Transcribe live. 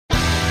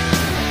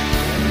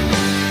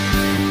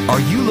Are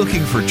you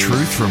looking for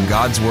truth from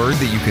God's Word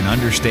that you can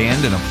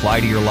understand and apply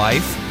to your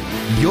life?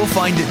 You'll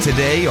find it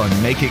today on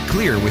Make It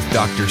Clear with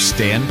Dr.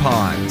 Stan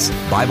Ponz,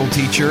 Bible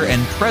teacher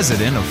and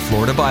president of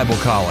Florida Bible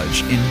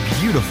College in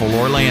beautiful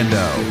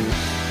Orlando.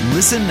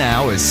 Listen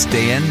now as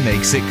Stan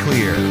makes it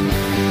clear.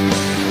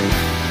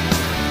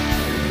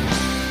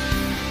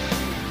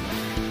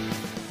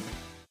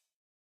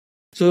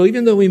 So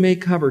even though we may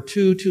cover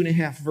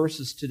 2.5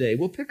 verses today,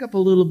 we'll pick up a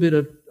little bit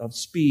of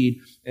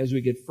speed as we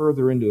get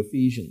further into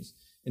Ephesians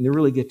and to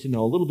really get to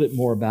know a little bit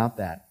more about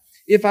that.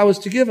 If I was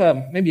to give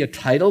maybe a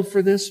title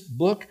for this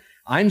book,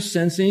 I'm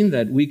sensing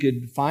that we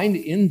could find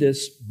in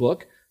this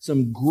book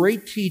some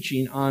great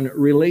teaching on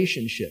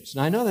relationships.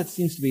 And I know that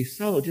seems to be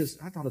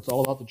I thought it's all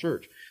about the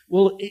church.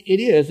 Well, it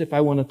is if I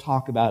want to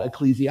talk about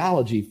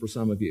ecclesiology for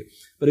some of you.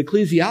 But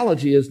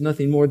ecclesiology is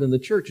nothing more than the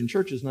church, and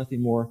church is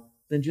nothing more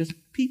than just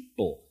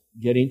people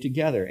getting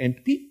together.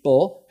 And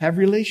people have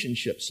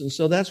relationships. And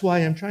so that's why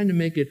I'm trying to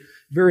make it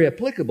very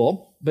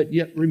applicable, but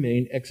yet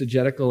remain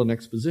exegetical and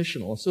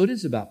expositional. So it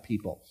is about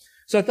people.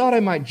 So I thought I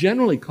might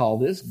generally call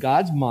this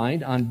God's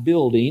mind on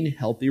building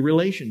healthy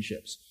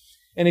relationships.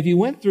 And if you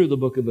went through the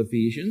book of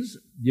Ephesians,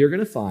 you're going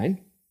to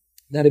find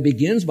that it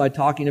begins by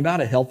talking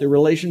about a healthy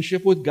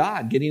relationship with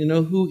God, getting to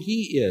know who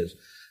He is,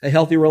 a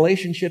healthy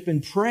relationship in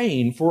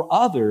praying for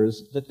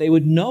others that they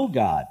would know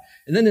God.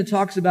 And then it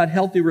talks about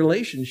healthy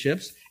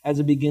relationships as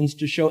it begins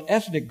to show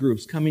ethnic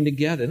groups coming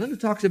together. And then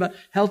it talks about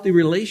healthy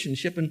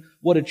relationship and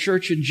what a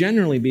church should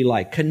generally be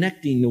like,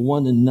 connecting to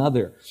one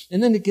another.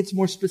 And then it gets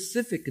more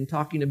specific in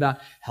talking about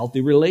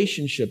healthy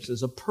relationships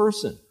as a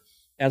person,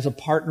 as a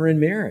partner in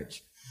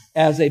marriage,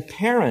 as a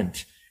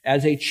parent,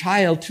 as a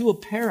child to a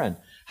parent.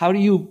 How do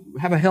you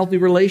have a healthy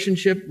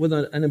relationship with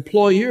an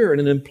employer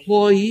and an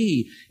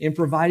employee in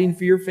providing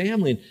for your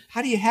family? And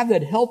how do you have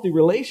that healthy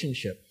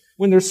relationship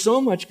when there's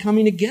so much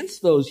coming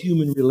against those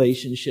human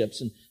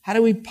relationships? And how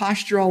do we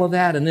posture all of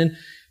that? And then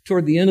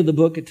toward the end of the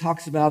book, it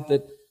talks about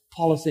that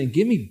Paul is saying,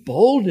 give me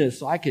boldness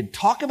so I could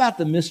talk about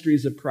the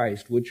mysteries of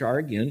Christ, which are,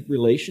 again,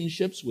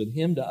 relationships with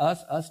Him to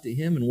us to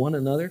Him, and one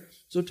another.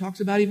 So it talks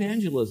about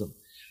evangelism.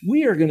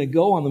 We are going to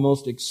go on the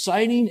most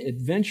exciting,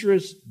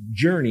 adventurous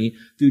journey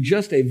through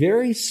just a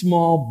very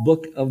small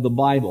book of the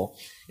Bible.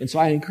 And so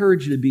I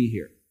encourage you to be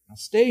here. Now,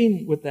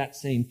 staying with that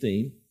same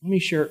theme, let me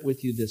share it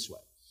with you this way.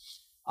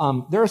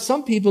 There are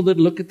some people that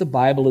look at the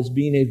Bible as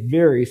being a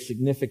very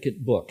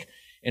significant book.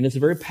 And it's a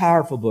very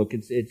powerful book.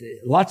 It's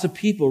lots of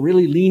people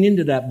really lean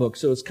into that book.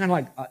 So it's kind of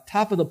like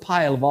top of the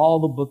pile of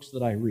all the books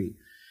that I read.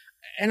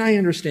 And I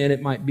understand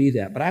it might be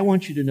that, but I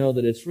want you to know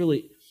that it's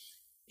really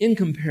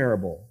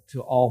incomparable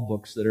to all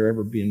books that are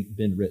ever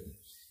been written.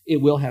 It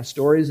will have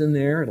stories in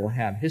there. It'll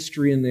have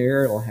history in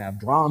there. It'll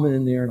have drama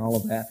in there and all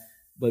of that.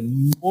 But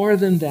more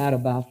than that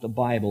about the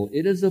Bible,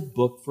 it is a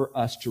book for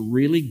us to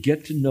really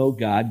get to know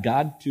God,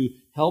 God to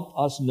help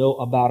us know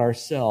about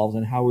ourselves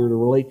and how we're to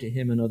relate to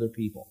Him and other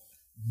people.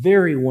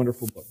 Very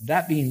wonderful book.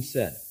 That being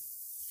said,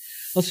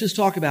 let's just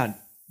talk about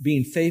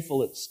being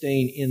faithful at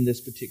staying in this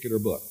particular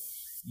book.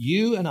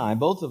 You and I,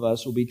 both of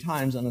us, will be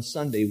times on a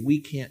Sunday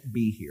we can't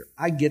be here.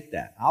 I get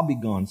that. I'll be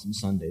gone some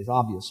Sundays,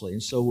 obviously,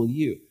 and so will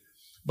you.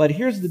 But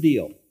here's the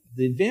deal.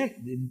 The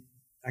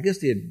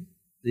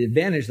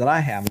advantage that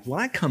I have is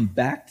when I come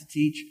back to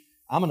teach,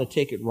 I'm going to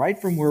take it right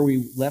from where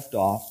we left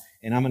off,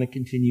 and I'm going to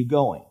continue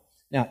going.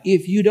 Now,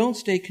 if you don't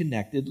stay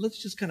connected,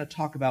 let's just kind of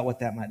talk about what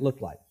that might look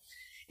like.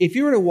 If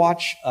you were to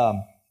watch a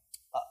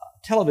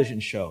television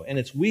show, and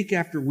it's week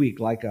after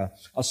week, like a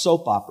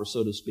soap opera,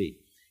 so to speak,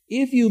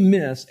 if you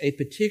miss a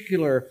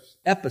particular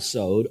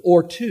episode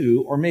or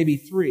two or maybe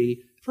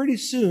three, pretty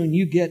soon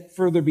you get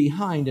further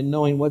behind in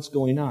knowing what's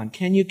going on.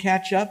 Can you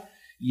catch up?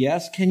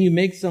 Yes. Can you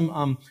make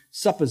some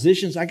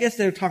suppositions? I guess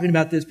they're talking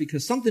about this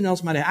because something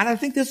else might happen. I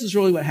think this is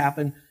really what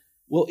happened.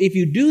 Well, if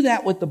you do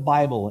that with the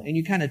Bible and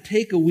you kind of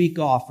take a week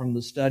off from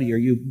the study or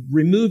you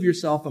remove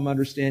yourself from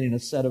understanding a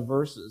set of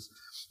verses,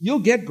 you'll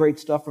get great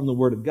stuff from the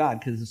Word of God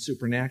because it's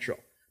supernatural.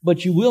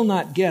 But you will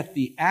not get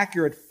the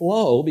accurate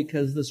flow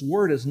because this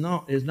Word is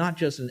not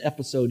just an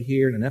episode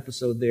here and an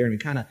episode there and we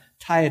kind of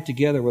tie it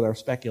together with our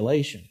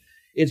speculation.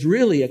 It's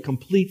really a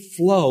complete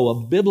flow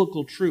of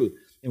biblical truth,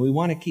 and we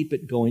want to keep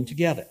it going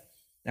together.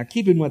 Now,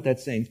 keeping with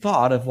that same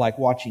thought of like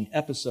watching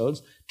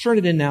episodes, turn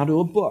it in now to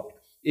a book.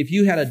 If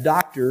you had a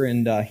doctor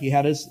and he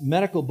had his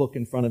medical book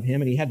in front of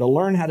him and he had to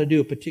learn how to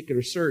do a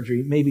particular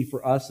surgery, maybe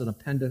for us an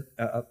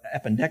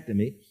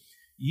appendectomy,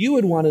 you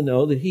would want to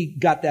know that he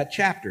got that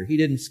chapter. He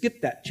didn't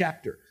skip that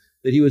chapter,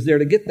 that he was there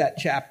to get that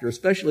chapter,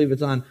 especially if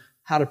it's on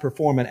how to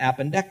perform an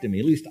appendectomy.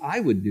 At least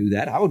I would do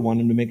that. I would want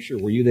him to make sure,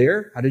 were you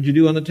there? How did you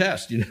do on the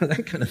test?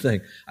 That kind of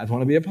thing. I'd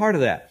want to be a part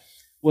of that.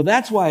 Well,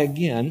 that's why,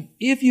 again,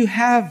 if you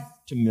have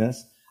to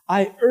miss,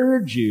 I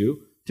urge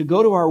you to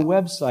go to our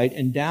website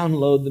and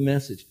download the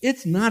message.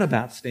 It's not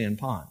about Stan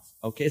Ponz,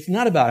 okay? It's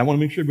not about, I want to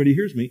make sure everybody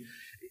hears me.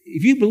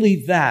 If you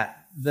believe that,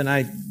 then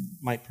I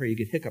might pray you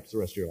get hiccups the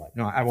rest of your life.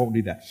 No, I won't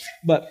do that.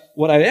 But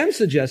what I am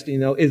suggesting,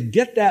 though, is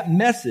get that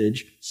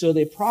message so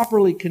they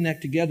properly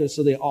connect together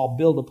so they all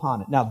build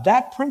upon it. Now,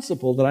 that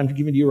principle that I'm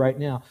giving to you right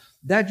now,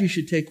 that you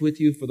should take with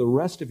you for the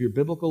rest of your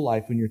biblical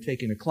life when you're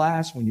taking a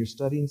class, when you're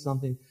studying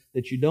something,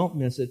 that you don't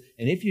miss it.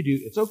 And if you do,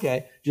 it's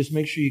okay. Just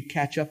make sure you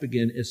catch up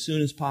again as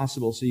soon as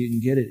possible so you can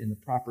get it in the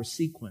proper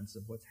sequence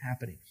of what's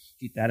happening.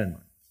 Keep that in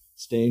mind.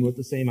 Staying with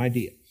the same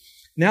idea.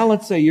 Now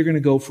let's say you're going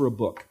to go for a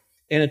book.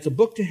 And it's a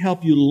book to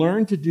help you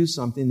learn to do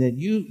something that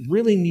you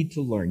really need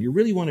to learn. You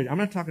really want to, I'm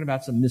not talking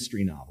about some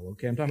mystery novel,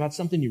 okay? I'm talking about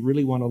something you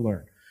really want to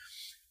learn.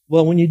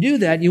 Well, when you do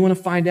that, you want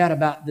to find out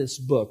about this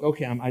book.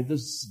 Okay,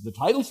 the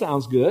title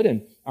sounds good,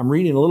 and I'm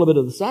reading a little bit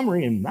of the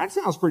summary, and that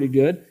sounds pretty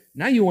good.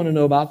 Now you want to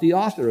know about the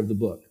author of the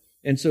book.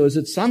 And so is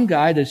it some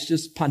guy that's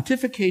just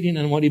pontificating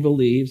on what he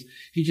believes?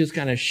 He's just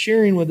kind of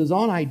sharing with his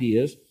own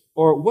ideas?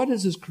 Or what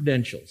is his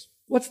credentials?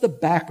 What's the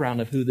background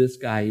of who this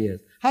guy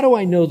is? How do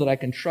I know that I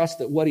can trust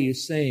that what he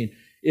is saying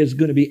is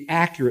going to be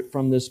accurate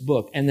from this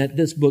book, and that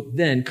this book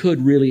then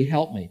could really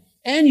help me?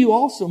 And you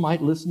also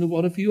might listen to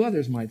what a few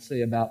others might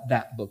say about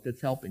that book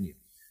that's helping you.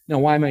 Now,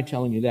 why am I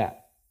telling you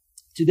that?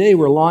 Today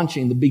we're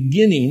launching the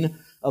beginning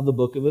of the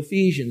book of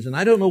Ephesians, and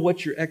I don't know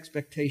what your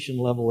expectation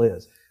level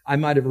is. I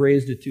might have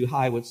raised it too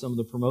high with some of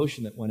the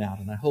promotion that went out,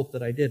 and I hope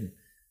that I didn't.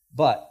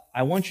 But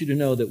I want you to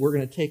know that we're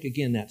going to take,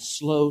 again, that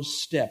slow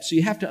step. So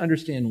you have to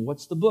understand,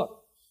 what's the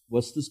book?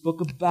 What's this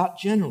book about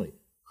generally?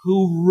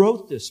 Who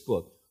wrote this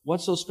book?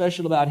 What's so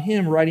special about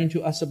him writing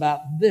to us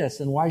about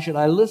this? And why should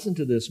I listen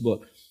to this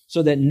book?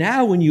 So that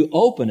now when you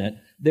open it,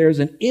 there's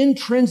an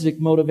intrinsic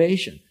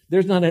motivation.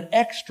 There's not an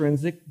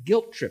extrinsic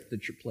guilt trip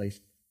that you're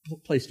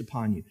placed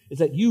upon you. It's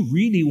that you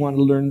really want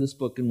to learn this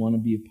book and want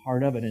to be a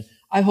part of it. And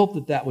I hope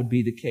that that would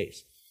be the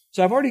case.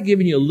 So I've already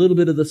given you a little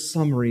bit of the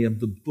summary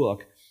of the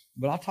book,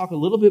 but I'll talk a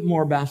little bit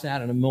more about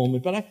that in a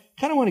moment. But I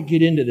kind of want to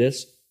get into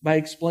this by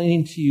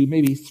explaining to you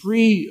maybe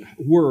 3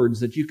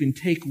 words that you can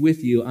take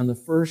with you on the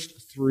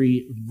first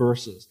 3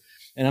 verses.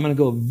 And I'm going to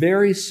go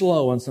very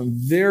slow on some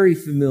very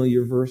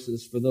familiar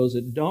verses for those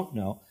that don't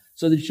know,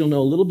 so that you'll know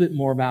a little bit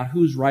more about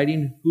who's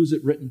writing, who's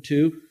it written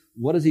to,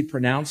 what is he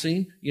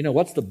pronouncing,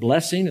 what's the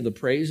blessing and the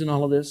praise and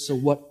all of this. So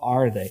what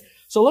are they?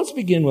 So let's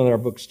begin with our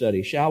book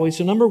study, shall we?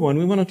 So number 1,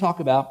 we want to talk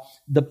about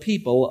the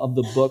people of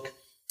the book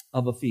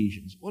of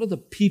Ephesians. What are the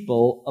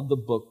people of the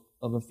book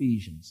of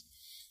Ephesians?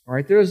 All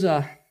right, there's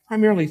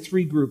primarily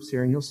 3 groups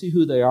here, and you'll see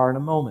who they are in a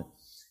moment.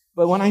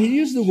 But when I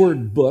use the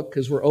word book,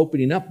 because we're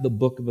opening up the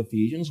book of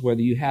Ephesians,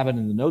 whether you have it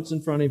in the notes in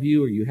front of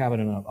you, or you have it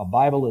in a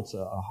Bible, it's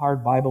a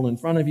hard Bible in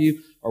front of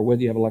you, or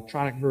whether you have an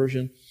electronic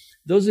version,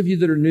 those of you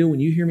that are new,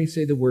 when you hear me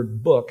say the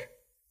word book,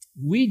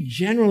 we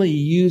generally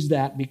use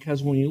that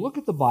because when you look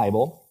at the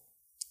Bible,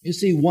 you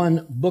see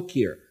one book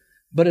here.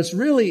 But it's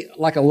really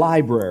like a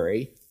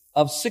library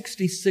of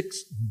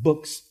 66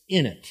 books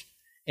in it.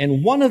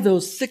 And one of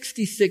those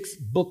 66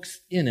 books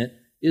in it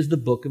is the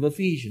book of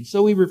Ephesians.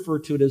 So we refer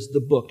to it as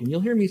the book. And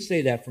you'll hear me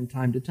say that from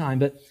time to time.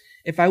 But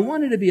if I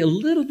wanted to be a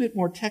little bit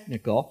more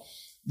technical,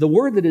 the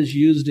word that is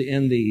used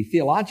in the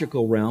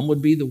theological realm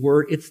would be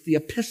it's the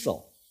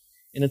epistle.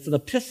 And it's an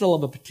epistle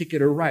of a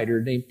particular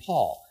writer named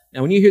Paul.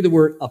 Now, when you hear the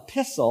word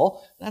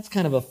epistle, that's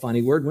kind of a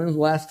funny word. When was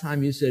the last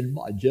time you said,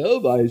 by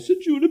Jove, I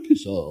sent you an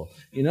epistle?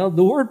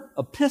 The word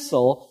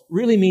epistle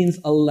really means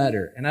a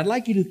letter. And I'd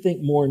like you to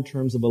think more in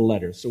terms of a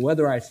letter. So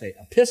whether I say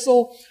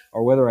epistle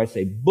or whether I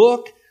say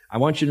book, I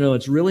want you to know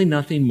it's really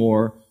nothing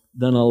more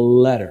than a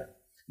letter.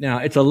 Now,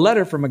 it's a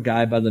letter from a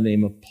guy by the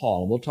name of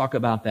Paul. We'll talk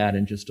about that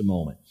in just a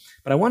moment.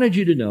 But I wanted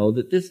you to know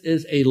that this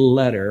is a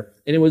letter,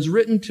 and it was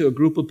written to a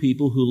group of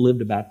people who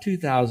lived about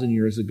 2,000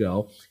 years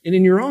ago. And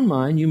in your own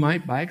mind, you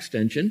might, by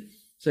extension,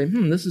 say,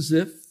 this is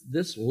as if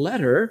this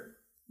letter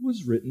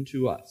was written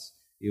to us.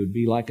 It would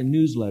be like a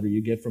newsletter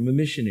you get from a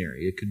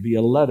missionary. It could be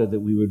a letter that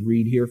we would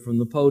read here from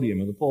the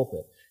podium or the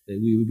pulpit,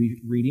 that we would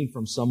be reading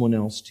from someone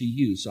else to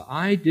you. So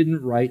I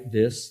didn't write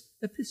this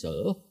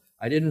epistle.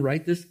 I didn't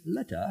write this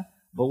letter.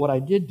 But what I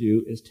did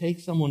do is take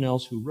someone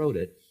else who wrote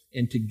it,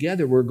 and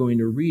together we're going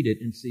to read it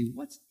and see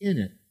what's in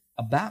it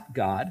about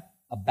God,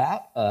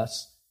 about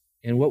us,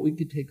 and what we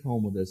could take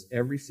home with us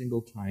every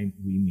single time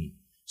we meet.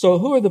 So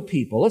who are the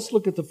people? Let's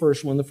look at the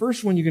first one. The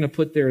first one you're going to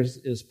put there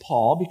is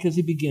Paul, because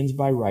he begins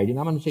by writing.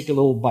 I'm going to take a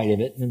little bite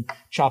of it and then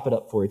chop it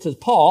up for you. It says,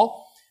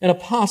 Paul, an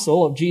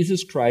apostle of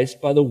Jesus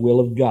Christ by the will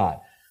of God.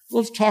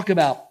 Let's talk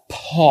about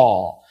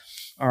Paul.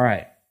 All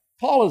right.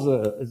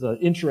 Paul is an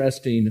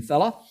interesting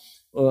fella.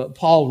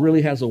 Paul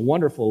really has a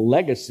wonderful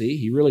legacy.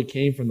 He really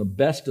came from the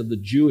best of the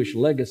Jewish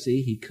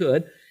legacy he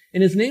could.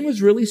 And his name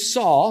was really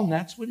Saul, and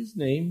that's what his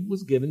name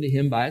was given to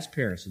him by his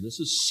parents. So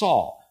this is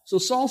Saul. So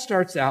Saul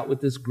starts out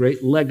with this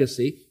great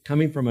legacy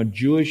coming from a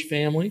Jewish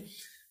family,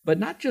 but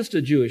not just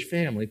a Jewish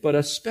family, but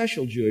a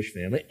special Jewish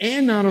family.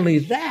 And not only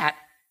that,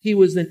 he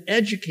was then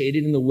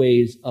educated in the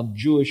ways of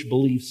Jewish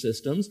belief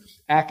systems,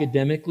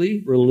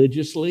 academically,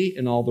 religiously,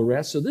 and all the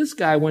rest. So this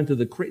guy went to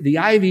the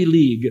Ivy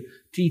League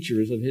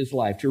teachers of his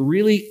life to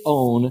really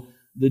own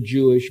the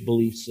Jewish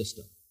belief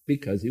system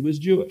because he was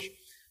Jewish.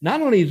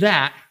 Not only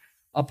that,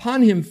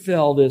 upon him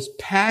fell this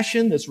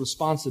passion, this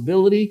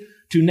responsibility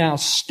to now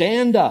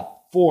stand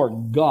up for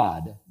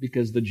God,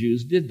 because the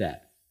Jews did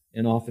that.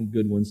 And often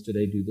good ones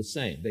today do the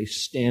same. They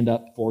stand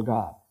up for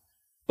God.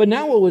 But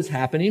now what was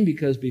happening,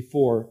 because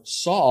before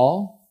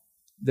Saul,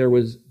 there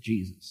was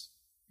Jesus.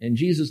 And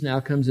Jesus now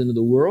comes into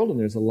the world, and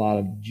there's a lot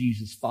of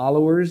Jesus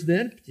followers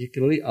then,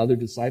 particularly other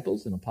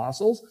disciples and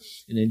apostles.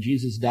 And then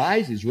Jesus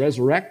dies, he's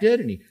resurrected,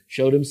 and he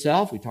showed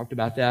himself. We talked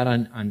about that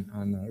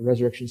on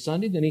Resurrection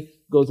Sunday. Then he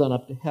goes on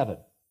up to heaven.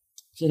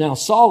 So now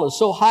Saul is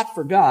so hot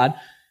for God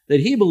that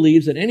he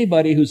believes that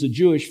anybody who's a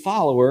Jewish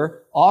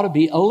follower ought to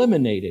be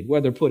eliminated,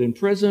 whether put in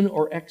prison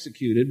or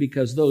executed,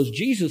 because those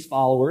Jesus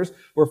followers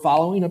were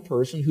following a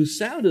person who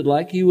sounded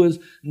like he was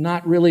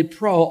not really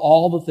pro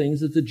all the things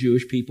that the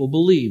Jewish people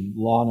believed,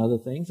 law and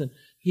other things. And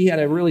he had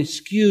a really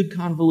skewed,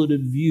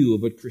 convoluted view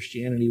of what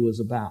Christianity was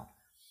about.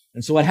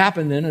 And so what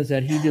happened then is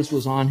that he just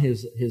was on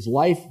his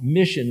life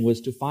mission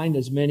was to find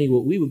as many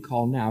what we would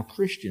call now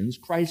Christians,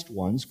 Christ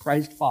ones,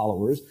 Christ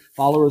followers,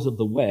 followers of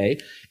the way,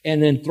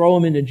 and then throw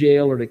them into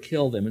jail or to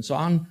kill them. And so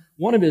on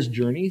one of his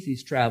journeys,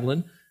 he's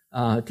traveling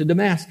to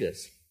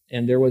Damascus.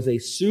 And there was a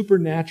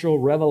supernatural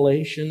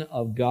revelation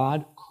of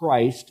God,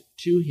 Christ,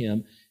 to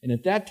him. And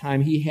at that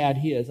time, he had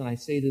his, and I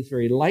say this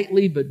very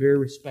lightly but very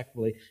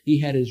respectfully,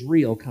 he had his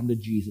real come to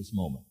Jesus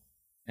moment.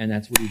 And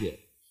that's what he did.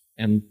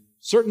 And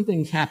certain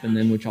things happened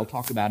then, which I'll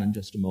talk about in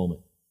just a moment.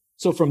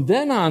 So from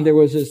then on, there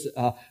was this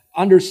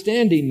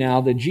understanding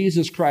now that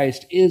Jesus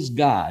Christ is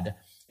God,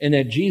 and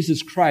that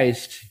Jesus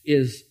Christ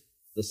is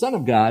the Son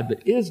of God,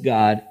 but is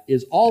God,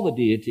 is all the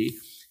deity.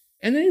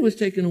 And then he was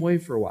taken away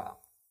for a while.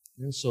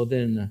 And so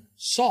then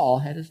Saul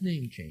had his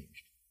name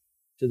changed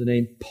to the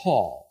name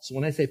Paul. So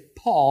when I say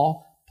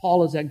Paul,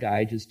 Paul is that guy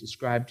I just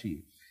described to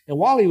you. And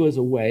while he was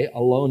away,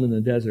 alone in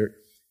the desert,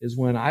 is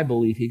when I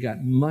believe he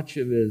got much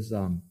of his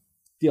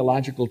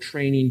theological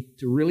training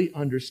to really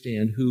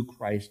understand who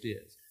Christ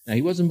is. Now,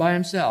 he wasn't by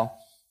himself.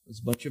 There's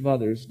a bunch of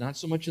others, not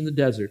so much in the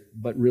desert,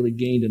 but really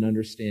gained an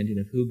understanding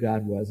of who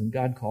God was, and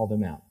God called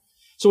them out.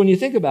 So when you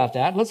think about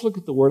that, let's look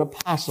at the word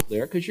apostle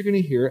there, because you're going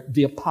to hear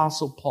the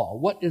Apostle Paul.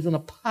 What is an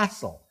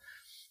apostle?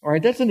 All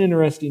right, that's an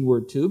interesting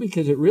word, too,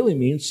 because it really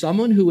means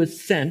someone who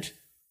is sent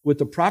with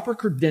the proper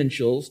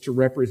credentials to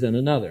represent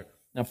another.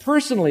 Now,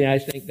 personally, I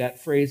think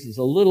that phrase is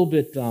a little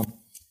bit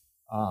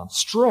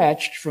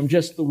stretched from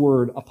just the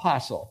word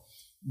apostle.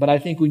 But I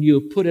think when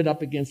you put it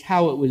up against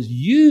how it was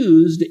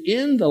used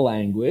in the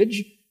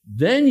language,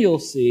 then you'll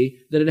see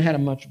that it had a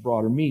much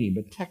broader meaning.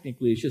 But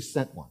technically, it's just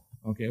sent one.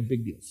 Okay, a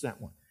big deal, sent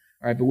one.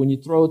 All right, but when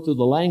you throw it through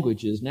the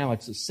languages, now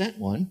it's a sent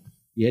one.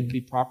 He had to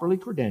be properly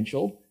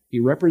credentialed. He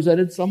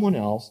represented someone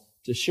else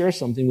to share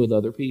something with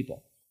other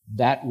people.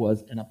 That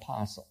was an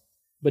apostle.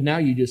 But now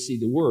you just see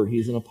the word.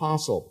 He's an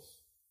apostle.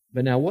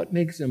 But now what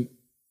makes him...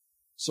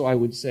 So I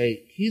would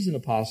say he's an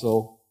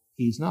apostle,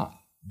 he's not.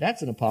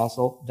 That's an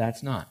apostle,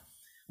 that's not.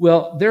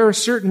 Well, there are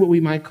certain what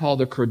we might call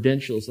the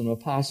credentials of an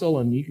apostle,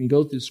 and you can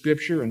go through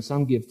Scripture, and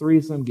some give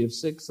 3, some give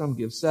 6, some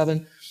give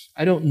 7.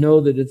 I don't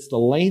know that it's the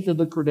length of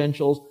the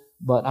credentials,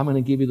 but I'm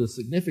going to give you the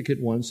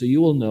significant one so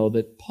you will know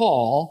that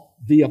Paul,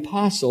 the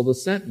apostle, the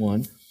sent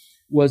one,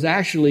 was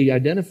actually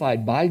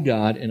identified by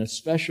God in a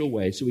special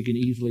way so we can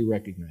easily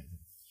recognize him.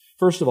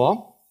 First of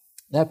all,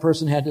 that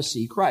person had to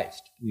see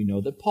Christ. We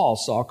know that Paul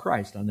saw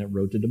Christ on that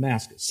road to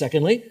Damascus.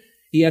 Secondly,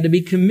 he had to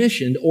be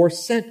commissioned or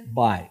sent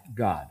by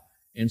God.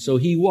 And so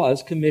he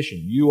was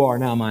commissioned. You are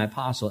now my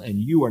apostle, and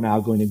you are now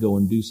going to go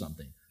and do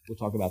something. We'll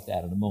talk about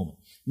that in a moment.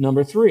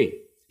 Number 3,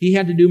 he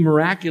had to do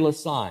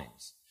miraculous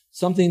signs,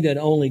 something that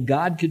only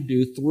God could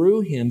do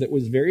through him that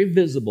was very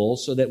visible,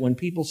 so that when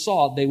people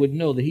saw it, they would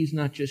know that he's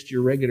not just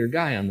your regular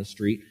guy on the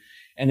street,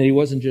 and that he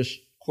wasn't just,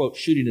 quote,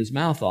 shooting his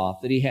mouth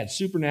off, that he had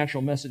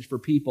supernatural message for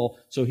people,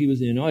 so he was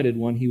the anointed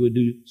one, he would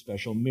do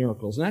special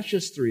miracles. And that's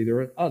just 3. There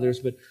are others,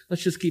 but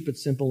let's just keep it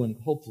simple and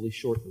hopefully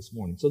short this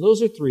morning. So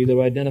those are 3 that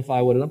would identify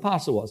what an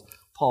apostle was.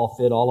 Paul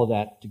fit all of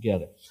that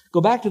together.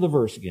 Go back to the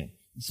verse again.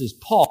 It says,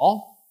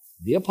 Paul,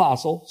 the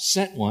apostle,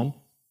 sent one,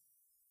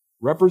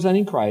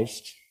 representing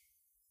Christ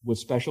with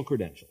special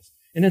credentials.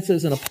 And it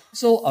says, an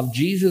apostle of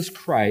Jesus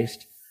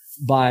Christ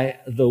by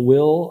the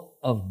will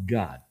of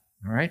God.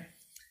 All right?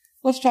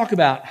 Let's talk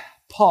about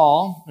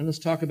Paul, and let's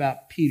talk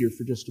about Peter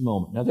for just a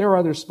moment. Now, there are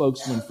other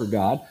spokesmen for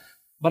God,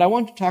 but I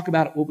want to talk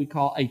about what we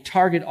call a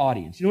target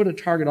audience. You know what a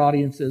target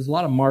audience is? A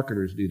lot of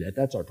marketers do that.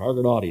 That's our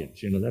target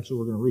audience. That's who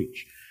we're going to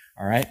reach.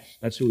 All right?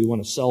 That's who we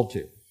want to sell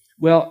to.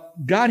 Well,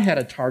 God had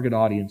a target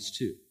audience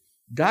too.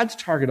 God's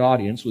target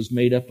audience was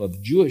made up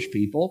of Jewish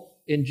people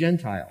and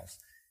Gentiles.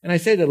 And I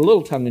say that a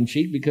little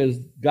tongue-in-cheek because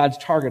God's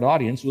target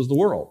audience was the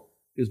world.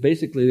 Because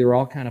basically they were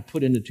all kind of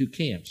put into 2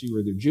 camps. You were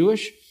either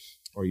Jewish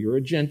or you're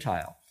a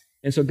Gentile.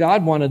 And so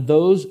God wanted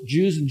those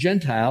Jews and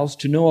Gentiles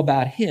to know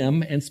about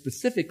him and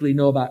specifically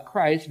know about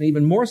Christ, and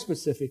even more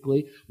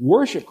specifically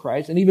worship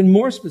Christ, and even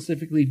more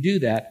specifically do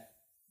that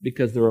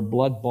because they're a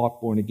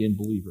blood-bought, born-again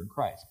believer in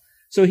Christ.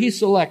 So he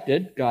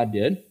selected, God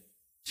did,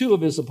 2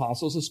 of his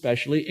apostles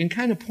especially, and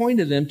kind of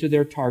pointed them to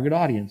their target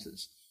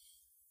audiences.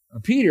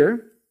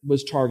 Peter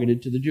was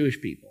targeted to the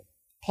Jewish people.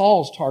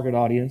 Paul's target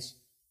audience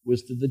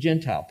was to the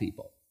Gentile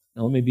people.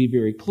 Now let me be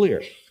very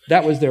clear.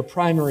 That was their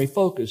primary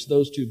focus,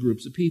 those 2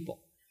 groups of people.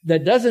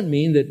 That doesn't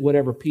mean that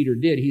whatever Peter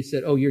did, he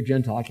said, oh, you're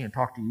Gentile, I can't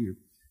talk to you.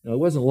 No, it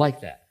wasn't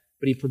like that.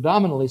 But he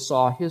predominantly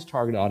saw his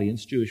target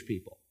audience, Jewish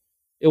people.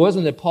 It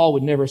wasn't that Paul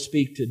would never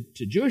speak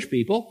to Jewish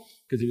people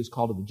because he was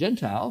called to the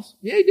Gentiles.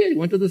 Yeah, he did. He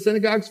went to the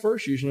synagogues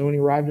first, usually when he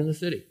arrived in the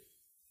city.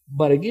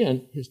 But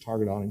again, his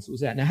target audience was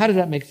that. Now, how does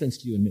that make sense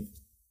to you and me?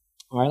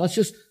 All right, let's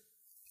just,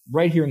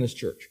 right here in this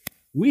church.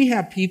 We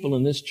have people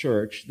in this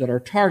church that are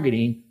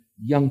targeting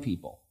young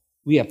people.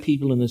 We have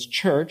people in this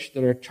church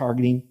that are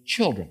targeting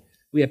children.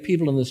 We have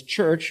people in this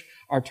church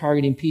are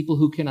targeting people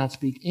who cannot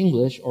speak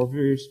English or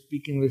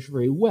speak English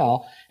very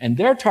well. And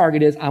their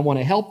target is, I want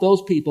to help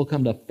those people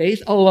come to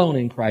faith alone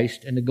in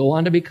Christ and to go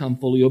on to become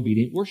fully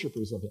obedient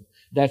worshipers of Him.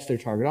 That's their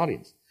target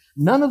audience.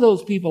 None of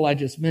those people I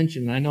just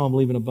mentioned, and I know I'm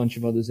leaving a bunch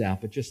of others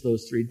out, but just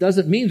those three,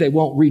 doesn't mean they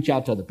won't reach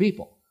out to other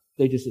people.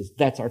 They just says,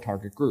 that's our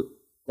target group.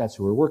 That's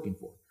who we're working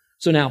for.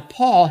 So now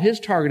Paul, his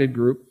targeted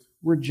group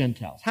were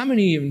Gentiles. How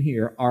many even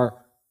here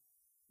are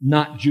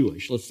not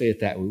Jewish? Let's say it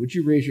that way. Would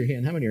you raise your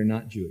hand? How many are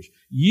not Jewish?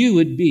 You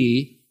would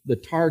be the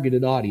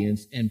targeted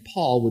audience, and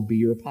Paul would be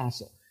your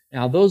apostle.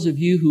 Now, those of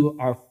you who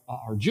are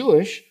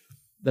Jewish,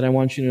 that I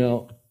want you to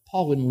know,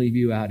 Paul wouldn't leave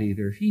you out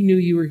either. If he knew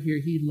you were here,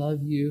 he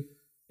loved you,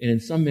 and in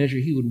some measure,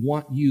 he would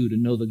want you to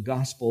know the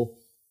gospel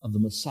of the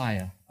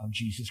Messiah of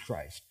Jesus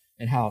Christ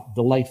and how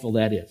delightful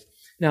that is.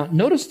 Now,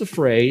 notice the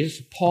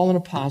phrase, Paul, an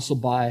apostle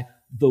by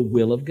the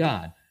will of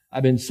God.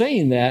 I've been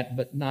saying that,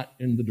 but not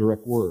in the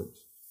direct words.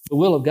 The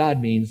will of God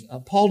means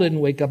Paul didn't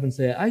wake up and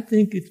say, I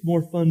think it's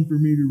more fun for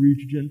me to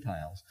reach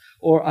Gentiles.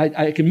 Or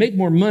I can make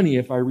more money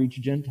if I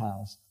reach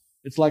Gentiles.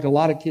 It's like a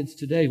lot of kids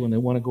today when they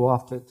want to go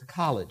off to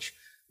college.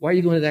 Why are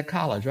you going to that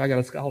college? Well, I got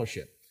a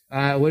scholarship.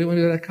 Why do you want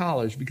to go to that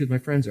college? Because my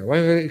friends are.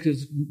 Why?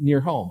 Because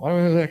near home. Why do I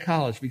want to go to that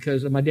college?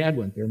 Because my dad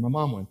went there, my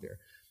mom went there.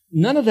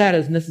 None of that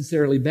is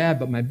necessarily bad,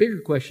 but my bigger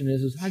question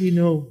is how do you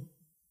know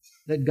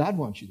that God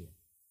wants you there?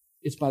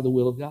 It's by the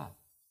will of God,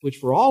 which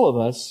for all of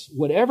us,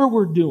 whatever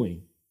we're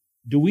doing,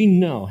 do we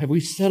know, have we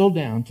settled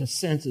down to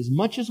sense as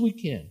much as we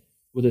can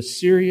with a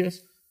serious,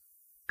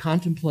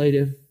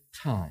 contemplative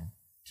time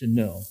to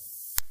know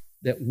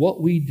that what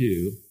we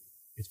do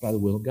is by the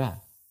will of God?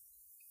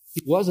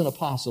 He was an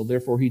apostle,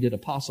 therefore he did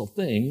apostle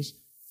things,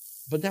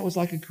 but that was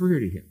like a career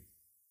to him.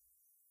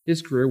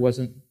 His career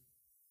wasn't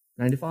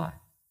 9 to 5.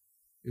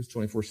 It was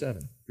 24/7,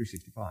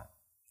 365.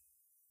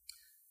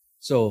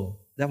 So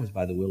that was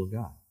by the will of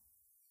God.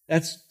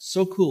 That's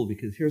so cool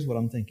because here's what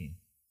I'm thinking.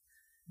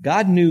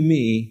 God knew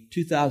me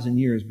 2,000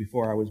 years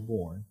before I was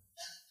born,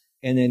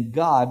 and then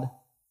God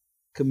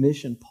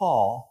commissioned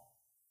Paul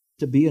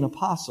to be an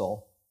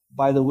apostle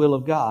by the will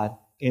of God,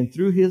 and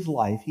through his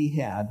life he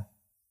had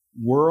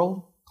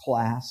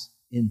world-class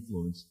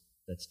influence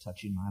that's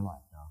touching my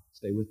life. Now,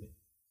 stay with me.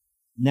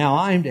 Now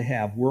I'm to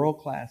have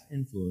world-class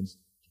influence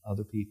to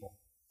other people.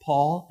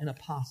 Paul, an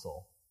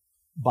apostle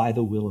by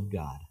the will of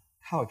God.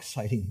 How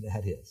exciting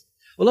that is.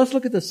 Well, let's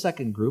look at the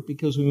second group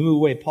because we move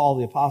away Paul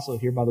the apostle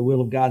here by the will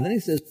of God. And then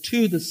he says,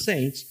 to the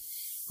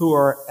saints who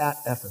are at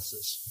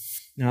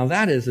Ephesus. Now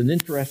that is an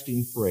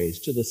interesting phrase,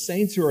 to the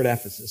saints who are at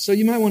Ephesus. So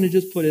you might want to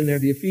just put in there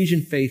the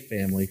Ephesian faith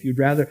family, if you'd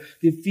rather,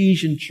 the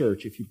Ephesian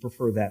church, if you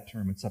prefer that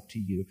term, it's up to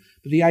you.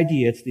 But the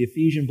idea, it's the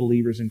Ephesian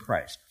believers in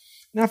Christ.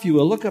 Now if you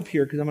will, look up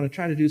here because I'm going to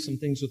try to do some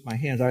things with my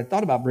hands. I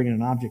thought about bringing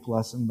an object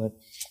lesson, but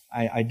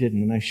I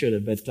didn't and I should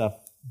have. But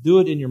do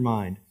it in your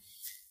mind.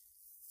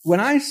 When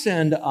I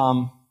send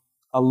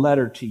a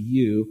letter to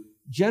you,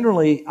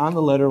 generally on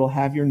the letter it'll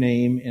have your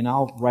name and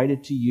I'll write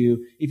it to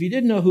you. If you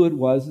didn't know who it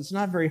was, it's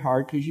not very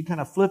hard because you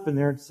kind of flip in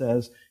there, it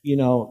says,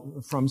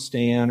 from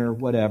Stan or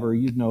whatever,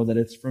 you'd know that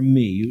it's from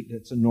me.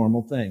 It's a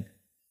normal thing.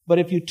 But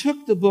if you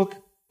took the book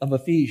of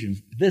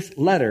Ephesians, this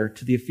letter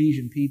to the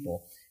Ephesian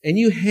people, and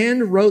you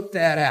hand wrote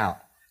that out,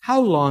 how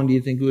long do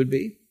you think it would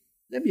be?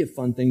 That'd be a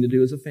fun thing to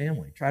do as a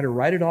family. Try to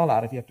write it all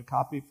out if you have to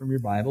copy it from your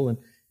Bible and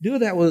do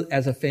that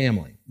as a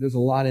family. There's a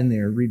lot in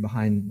there. Read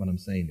behind what I'm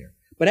saying there.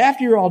 But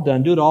after you're all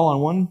done, do it all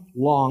on one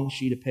long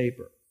sheet of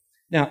paper.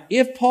 Now,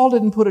 if Paul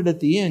didn't put it at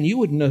the end, you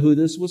wouldn't know who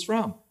this was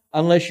from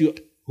unless you,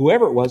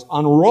 whoever it was,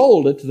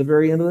 unrolled it to the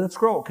very end of that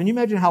scroll. Can you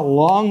imagine how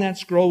long that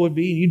scroll would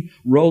be? You'd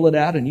roll it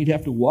out and you'd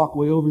have to walk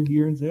way over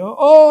here and say,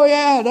 oh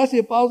yeah, that's the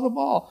Apostle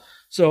Paul.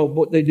 So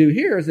what they do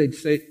here is they'd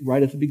say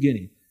right at the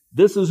beginning,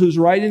 this is who's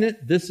writing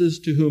it. This is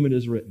to whom it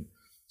is written.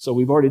 So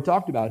we've already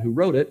talked about who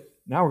wrote it.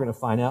 Now we're going to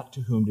find out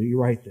to whom do you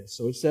write this.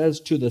 So it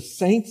says to the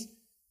saints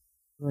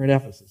who are at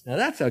Ephesus. Now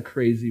that's a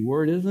crazy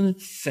word, isn't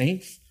it?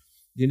 Saints.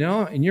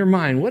 In your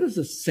mind, what is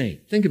a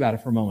saint? Think about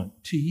it for a moment.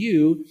 To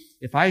you,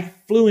 if I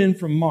flew in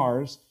from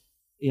Mars,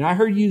 I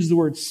heard you use the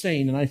word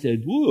saint, and I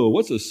said, whoa,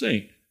 what's a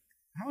saint?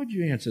 How would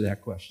you answer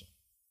that question?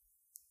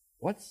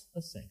 What's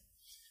a saint?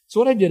 So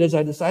what I did is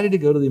I decided to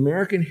go to the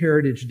American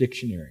Heritage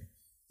Dictionary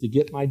to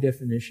get my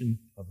definition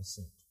of a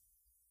saint.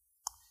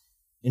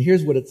 And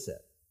here's what it said.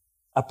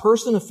 A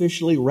person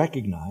officially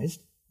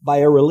recognized by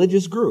a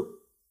religious group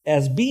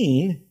as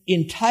being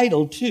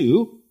entitled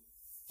to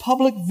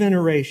public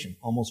veneration,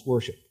 almost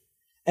worship,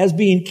 as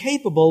being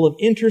capable of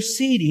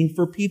interceding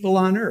for people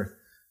on earth.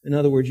 In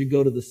other words, you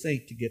go to the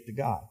saint to get to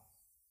God.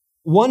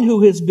 One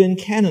who has been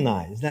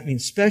canonized, that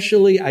means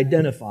specially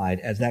identified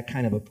as that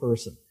kind of a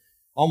person.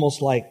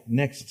 almost like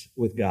next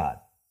with God.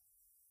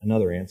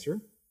 Another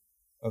answer,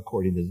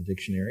 according to the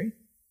dictionary,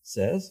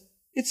 says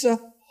it's a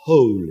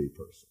holy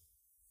person.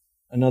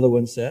 Another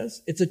one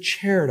says it's a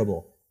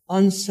charitable,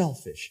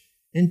 unselfish,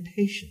 and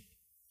patient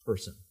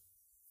person.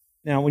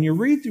 Now, when you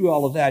read through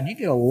all of that, you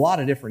get a lot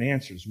of different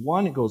answers.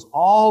 One, it goes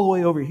all the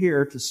way over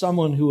here to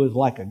someone who is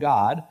like a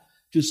God,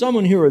 to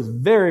someone who is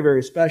very,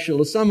 very special,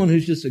 to someone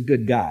who's just a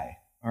good guy.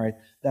 All right,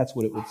 that's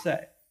what it would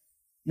say.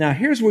 Now,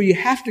 here's where you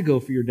have to go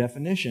for your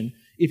definition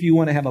if you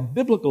want to have a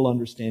biblical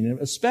understanding,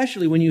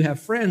 especially when you have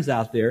friends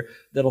out there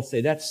that'll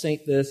say, that's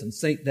saint this and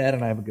saint that,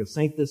 and I have a good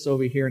saint this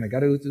over here, and I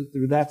got to go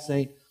through that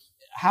saint.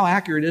 How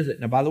accurate is it?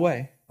 Now, by the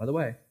way,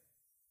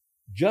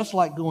 just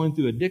like going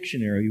through a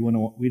dictionary,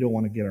 we don't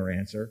want to get our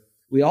answer.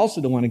 We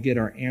also don't want to get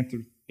our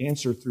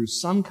answer through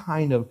some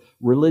kind of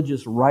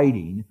religious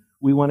writing.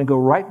 We want to go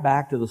right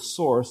back to the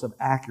source of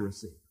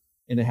accuracy,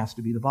 and it has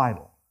to be the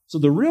Bible. So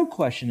the real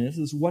question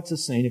is what's a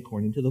saint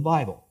according to the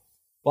Bible?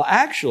 Well,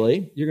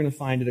 actually, you're going to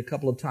find it a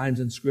couple of times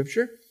in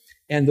Scripture,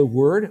 and the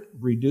word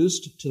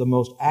reduced to the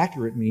most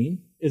accurate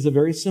meaning is a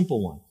very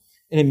simple one.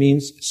 And it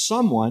means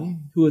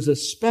someone who is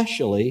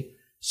especially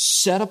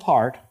set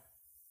apart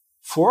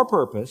for a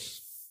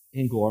purpose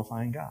in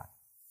glorifying God.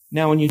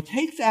 Now, when you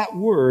take that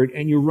word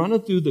and you run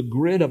it through the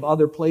grid of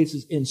other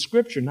places in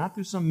Scripture, not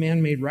through some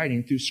man-made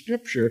writing, through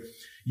Scripture,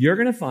 you're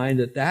going to find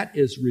that that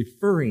is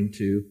referring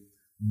to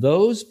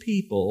those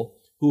people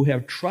who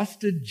have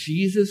trusted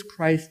Jesus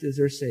Christ as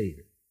their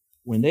Savior.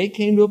 When they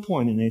came to a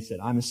point and they said,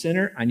 I'm a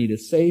sinner, I need a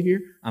Savior,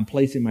 I'm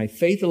placing my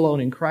faith alone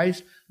in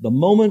Christ, the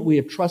moment we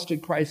have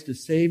trusted Christ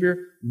as Savior,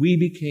 we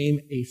became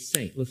a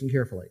saint. Listen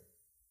carefully.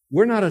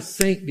 We're not a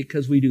saint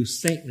because we do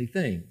saintly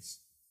things.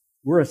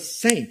 We're a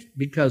saint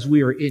because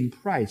we are in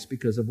Christ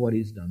because of what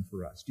He's done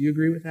for us. Do you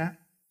agree with that?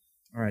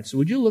 All right, so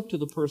would you look to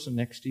the person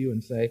next to you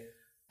and say,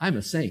 I'm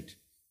a saint.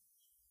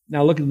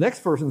 Now look at the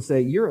next person and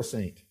say, you're a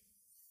saint.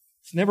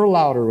 It's never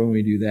louder when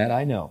we do that,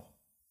 I know.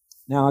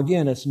 Now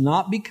again, it's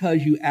not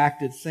because you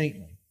acted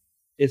saintly.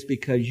 It's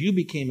because you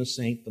became a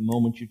saint the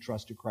moment you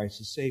trusted Christ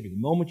as Savior. The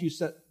moment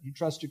you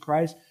trusted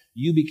Christ,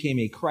 you became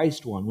a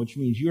Christ one, which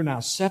means you're now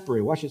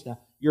separated. Watch this now.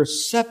 You're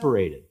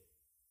separated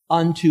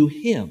unto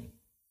Him,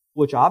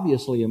 which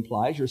obviously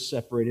implies you're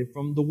separated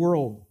from the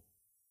world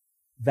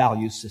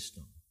value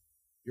system.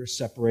 You're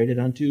separated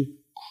unto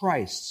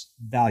Christ's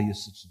value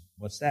system.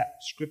 What's that?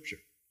 Scripture.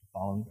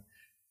 Following.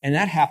 And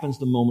that happens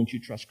the moment you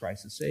trust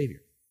Christ as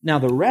Savior. Now,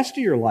 the rest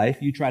of your life,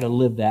 you try to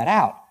live that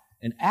out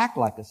and act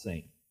like a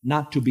saint.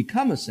 Not to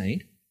become a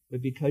saint,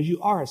 but because you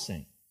are a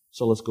saint.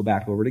 So let's go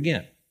back over it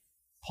again.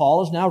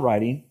 Paul is now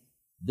writing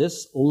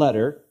this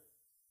letter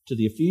to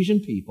the Ephesian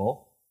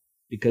people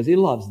because he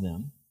loves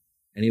them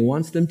and he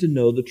wants them to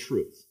know the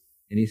truth.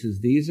 And he says,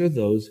 these are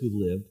those who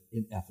lived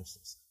in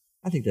Ephesus.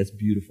 I think that's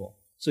beautiful.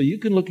 So you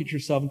can look at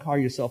yourself and call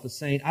yourself a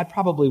saint. I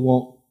probably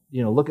won't,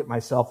 look at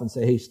myself and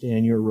say, hey,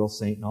 Stan, you're a real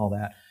saint and all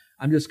that.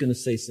 I'm just going to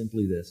say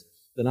simply this,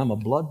 that I'm a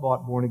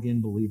blood-bought,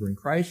 born-again believer in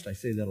Christ. I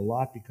say that a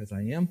lot because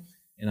I am.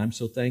 And I'm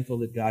so thankful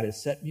that God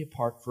has set me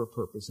apart for a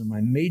purpose. And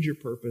my major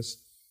purpose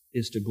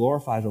is to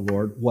glorify the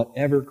Lord,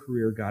 whatever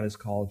career God has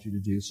called you to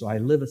do. So I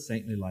live a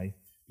saintly life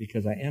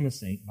because I am a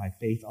saint by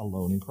faith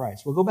alone in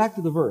Christ. We'll go back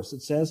to the verse.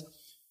 It says,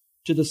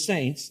 to the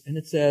saints, and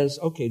it says,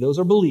 okay, those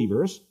are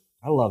believers.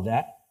 I love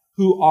that.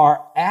 Who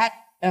are at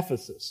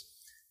Ephesus.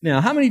 Now,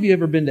 how many of you have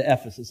ever been to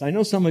Ephesus? I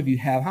know some of you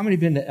have. How many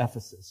have been to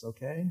Ephesus?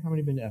 Okay. How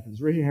many have been to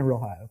Ephesus? Raise your hand real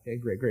high. Okay,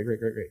 great.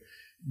 Did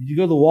you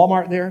go to the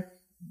Walmart there?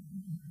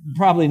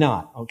 Probably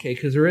not, okay,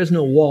 because there is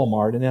no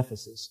Walmart in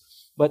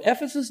Ephesus. But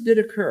Ephesus did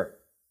occur.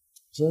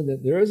 So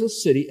there is a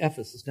city,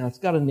 Ephesus. Now, it's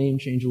got a name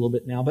change a little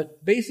bit now,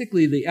 but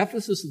basically the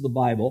Ephesus of the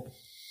Bible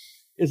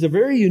is a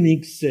very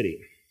unique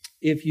city.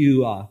 If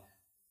you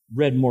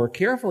read more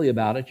carefully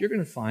about it, you're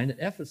going to find that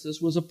Ephesus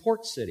was a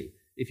port city.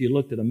 If you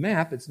looked at a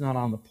map, it's not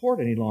on the port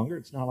any longer.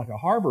 It's not like a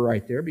harbor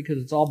right there because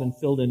it's all been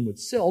filled in with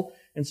silt,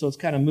 and so it's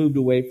kind of moved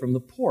away from the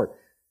port.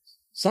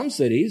 Some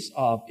cities,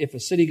 if a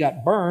city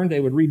got burned, they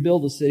would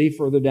rebuild the city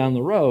further down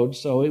the road,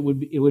 so it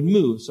would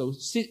move. So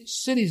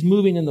cities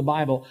moving in the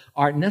Bible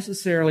aren't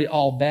necessarily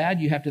all bad.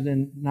 You have to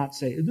then not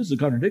say, this is a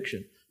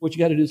contradiction. What you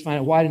got to do is find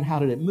out why and how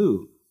did it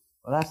move.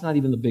 Well, that's not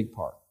even the big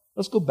part.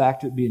 Let's go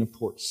back to it being a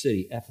port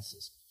city,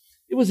 Ephesus.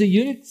 It was a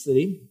unique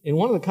city. In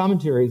one of the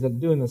commentaries I'm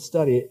doing the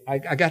study, I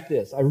got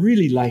this. I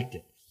really liked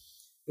it.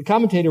 The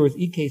commentator was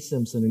E.K.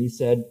 Simpson, and he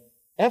said,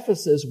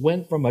 Ephesus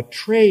went from a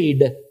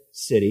trade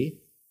city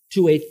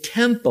to a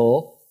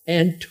temple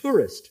and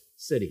tourist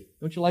city.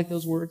 Don't you like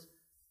those words?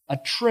 A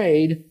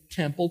trade,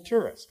 temple,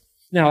 tourist.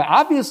 Now,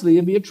 obviously,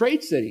 it'd be a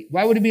trade city.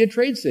 Why would it be a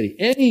trade city?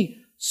 Any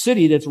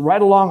city that's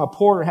right along a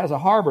port or has a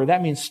harbor,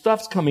 that means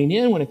stuff's coming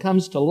in. When it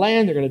comes to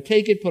land, they're going to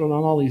take it, put it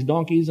on all these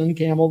donkeys and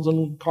camels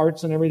and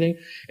carts and everything,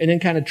 and then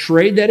kind of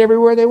trade that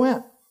everywhere they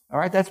went. All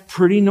right, that's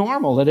pretty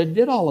normal that it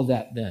did all of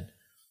that then.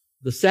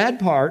 The sad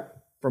part,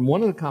 from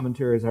one of the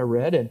commentaries I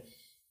read,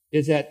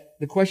 is that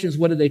the question is,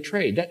 what did they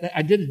trade?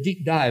 I did a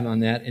deep dive on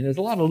that, and there's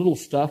a lot of little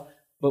stuff,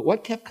 but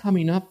what kept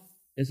coming up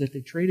is that they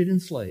traded in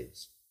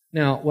slaves.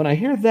 Now, when I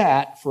hear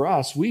that, for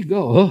us, we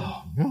go,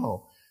 oh,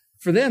 no.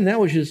 For them,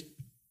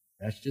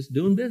 that's just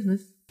doing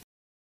business.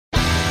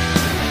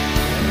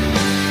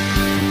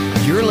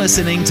 You're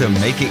listening to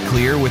Make It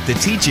Clear with the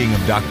teaching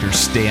of Dr.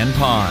 Stan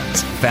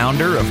Ponz,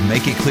 founder of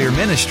Make It Clear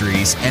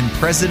Ministries and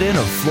president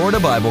of Florida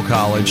Bible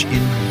College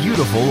in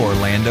beautiful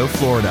Orlando,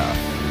 Florida.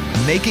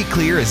 Make It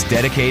Clear is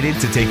dedicated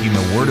to taking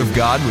the Word of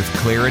God with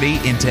clarity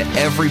into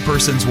every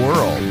person's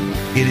world.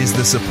 It is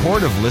the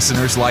support of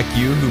listeners like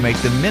you who make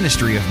the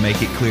ministry of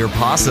Make It Clear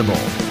possible.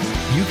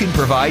 You can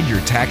provide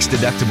your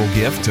tax-deductible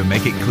gift to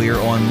Make It Clear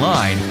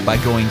online by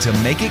going to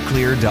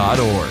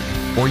makeitclear.org.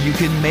 Or you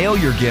can mail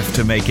your gift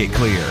to Make It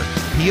Clear,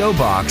 P.O.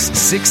 Box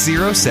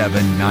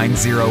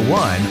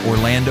 607901,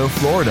 Orlando,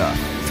 Florida,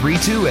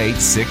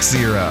 32860.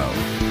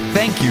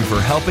 Thank you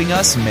for helping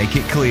us make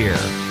it clear.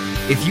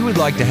 If you would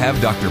like to have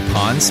Dr.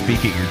 Ponz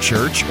speak at your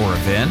church or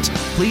event,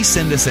 please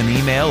send us an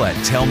email at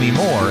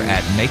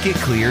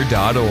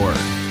tellmemore@makeitclear.org.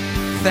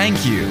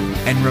 Thank you,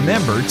 and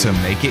remember to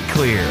make it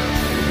clear.